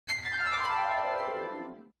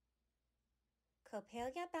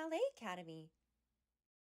Ophelia Ballet Academy.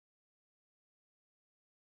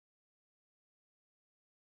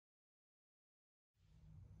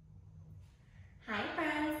 Hi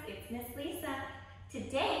friends, it's Miss Lisa.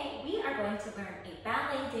 Today we are going to learn a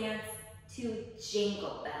ballet dance to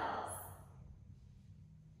Jingle Bells.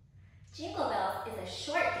 Jingle Bells is a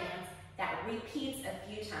short dance that repeats a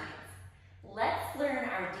few times. Let's learn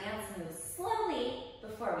our dance moves slowly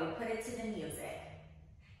before we put it to the music.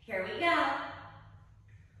 Here we go.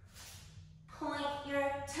 Point your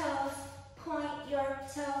toes, point your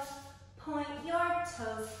toes, point your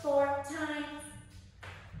toes 4 times.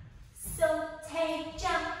 Saute,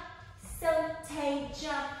 jump,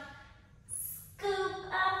 scoop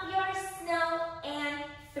up your snow and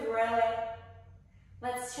throw it.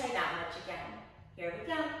 Let's try that much again. Here we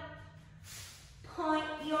go. Point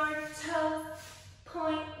your toes,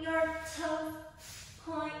 point your toes,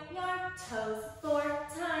 point your toes 4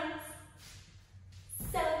 times.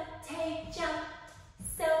 Saute, jump,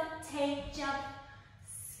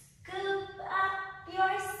 scoop up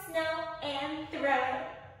your snow and throw it.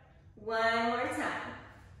 One more time.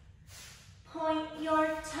 Point your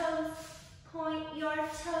toes, point your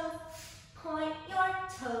toes, point your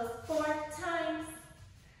toes 4 times.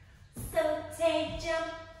 Saute, jump,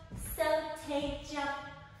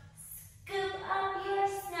 scoop up your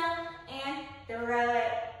snow and throw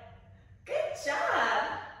it. Good job.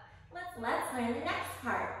 Let's learn the next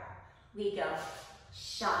part. We go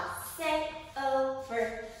chasse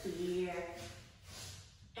over here,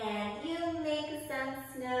 and you make some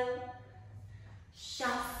snow.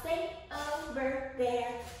 Chasse over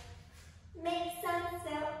there, make some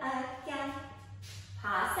snow again.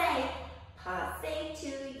 Passe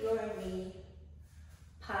to your knee,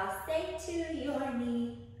 passe to your knee.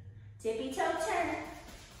 Tippy toe turn,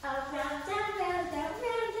 around, and back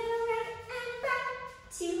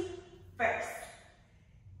to first.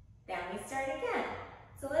 Then we start again.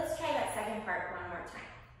 So let's try that second part one more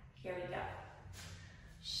time. Here we go.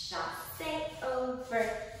 Chasse over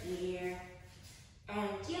here, and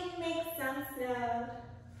you make some snow.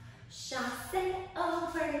 Chasse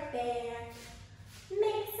over there,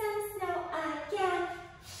 make some snow again.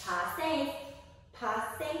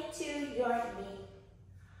 Passe to your knee,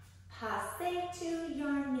 passe to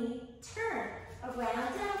your knee. Turn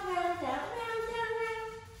around,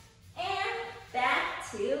 and back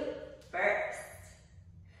to first.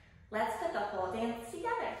 Let's put the whole dance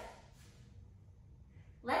together.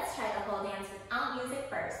 Let's try the whole dance without music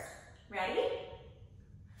first. Ready?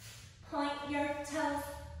 Point your toes,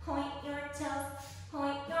 point your toes,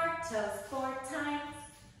 point your toes 4 times.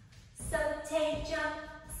 Saute, jump,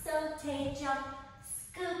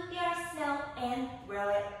 scoop your snow and throw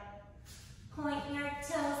it. Point your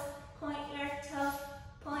toes, point your toes,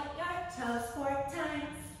 point your toes 4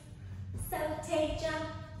 times. Saute, jump,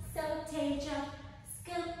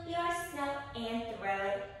 scoop your snow and throw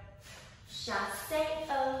it. Chasse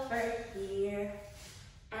over here,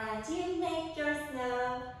 and you make your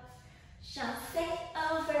snow. Chasse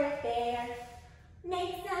over there,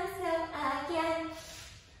 make some snow again.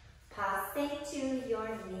 Passe to your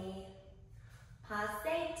knee,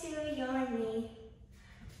 passe to your knee.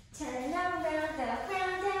 Turn around,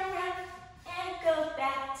 and go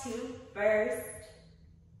back to first.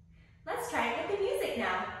 Let's try it with the music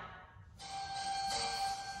now.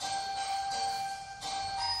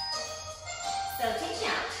 Saute,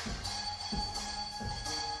 jump.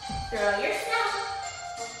 Throw your snow.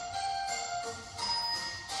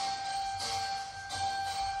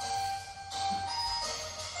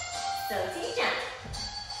 Saute, jump.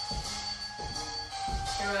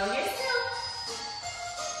 Throw your snow.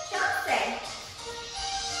 Chasse.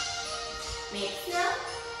 Make snow.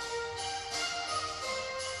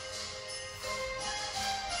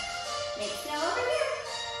 Make snow over here.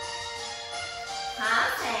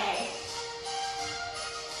 Passe.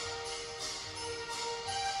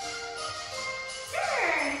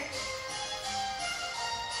 Turn.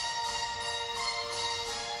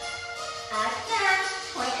 Again,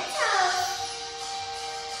 point your toes.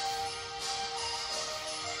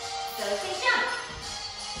 Saute, jump.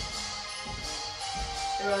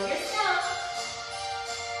 Throw your snow.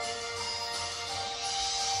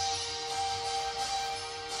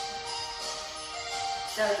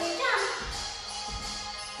 Saute, jump.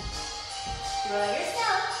 Throw your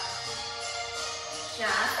snow.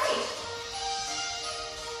 Chasse.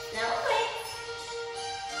 Now quick.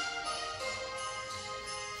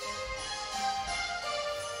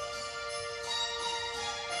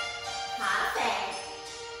 Passe.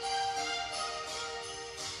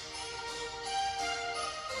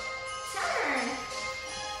 Turn.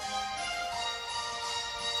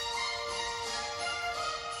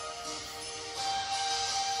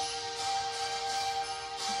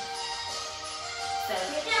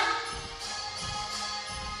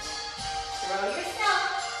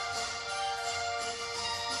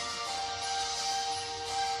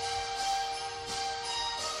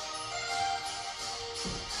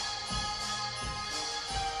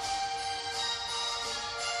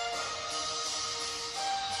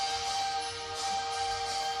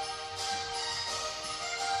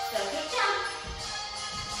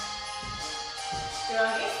 Twirl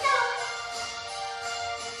your snow.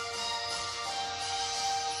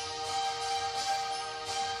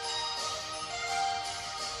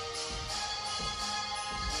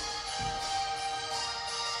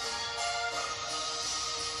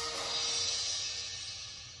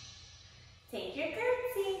 Take your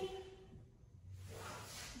curtsy.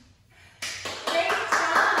 Great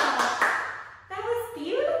job. That was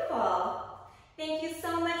beautiful. Thank you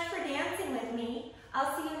so much for dancing with me.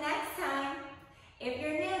 I'll see you next time. If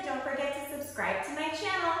you're new, don't forget to subscribe to my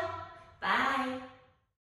channel. Bye.